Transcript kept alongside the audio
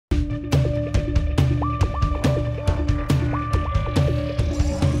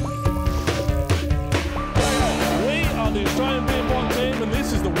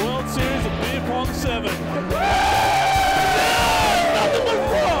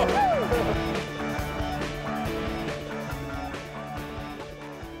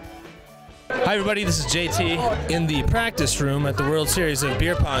Hi everybody, this is JT in the practice room at the World Series of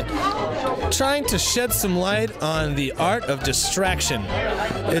Beer Pong, trying to shed some light on the art of distraction.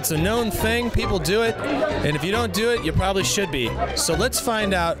 It's a known thing, people do it, and if you don't do it, you probably should be. So let's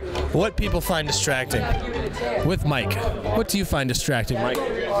find out what people find distracting. With Mike. What do you find distracting, Mike?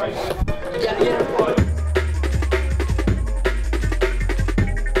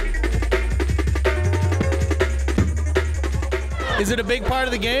 Is it a big part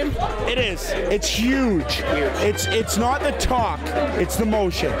of the game? It is. It's huge. It's not the talk, it's the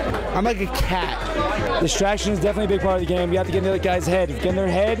motion. I'm like a cat. Distraction is definitely a big part of the game. You have to get in the other guy's head. If you get in their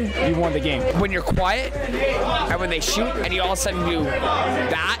head, you won the game. When you're quiet and when they shoot and you all of a sudden do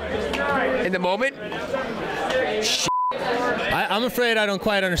that in the moment, I'm afraid I don't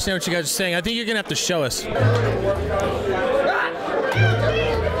quite understand what you guys are saying. I think you're going to have to show us.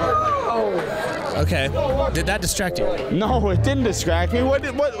 Okay. Did that distract you? No, it didn't distract me. What?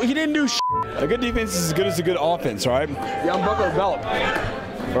 He didn't do A good defense is as good as a good offense, right? You unbuckle the belt,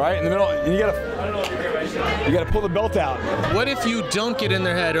 right? In the middle, and you gotta pull the belt out. What if you don't get in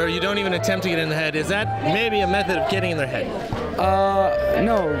their head, or you don't even attempt to get in their head? Is that maybe a method of getting in their head?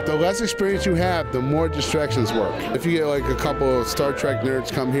 No. The less experience you have, the more distractions work. If you get like a couple of Star Trek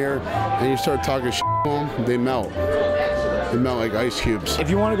nerds come here and you start talking shit to them, they melt. They melt like ice cubes. If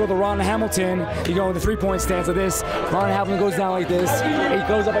you want to go to Ron Hamilton, you go in the three-point stance like this. Ron Hamilton goes down like this. He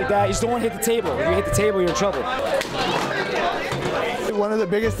goes up like that. You just don't want to hit the table. If you hit the table, you're in trouble. One of the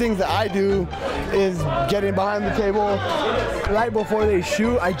biggest things that I do is getting behind the table right before they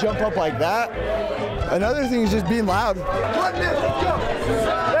shoot. I jump up like that. Another thing is just being loud.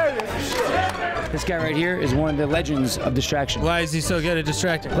 This guy right here is one of the legends of distraction. Why is he so good at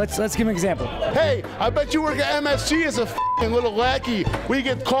distracting? Let's give him an example. Hey, I bet you work at MSG as a f***ing little lackey. We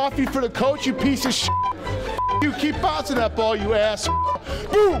get coffee for the coach, you piece of shit. You keep bouncing that ball, you ass.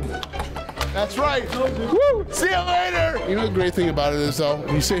 Boom! That's right. Woo! See you later! You know the great thing about it is, though,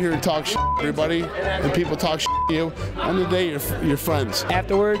 you sit here and talk shit to everybody, and people talk shit to you. End of the day, you're friends.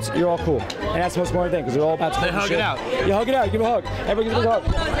 Afterwards, you're all cool. And that's the most important thing, because they're all about to They hug it out. You hug it out. Give a hug. Everybody give a hug.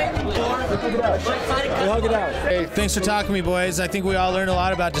 You hug it out. Hey, thanks for talking to me, boys. I think we all learned a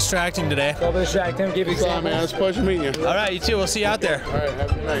lot about distracting today. Go distract him. Give you Thanks a lot, man. It's a pleasure meeting you. All right, you too. We'll see you out there. All right,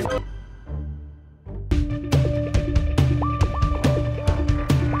 have a good night.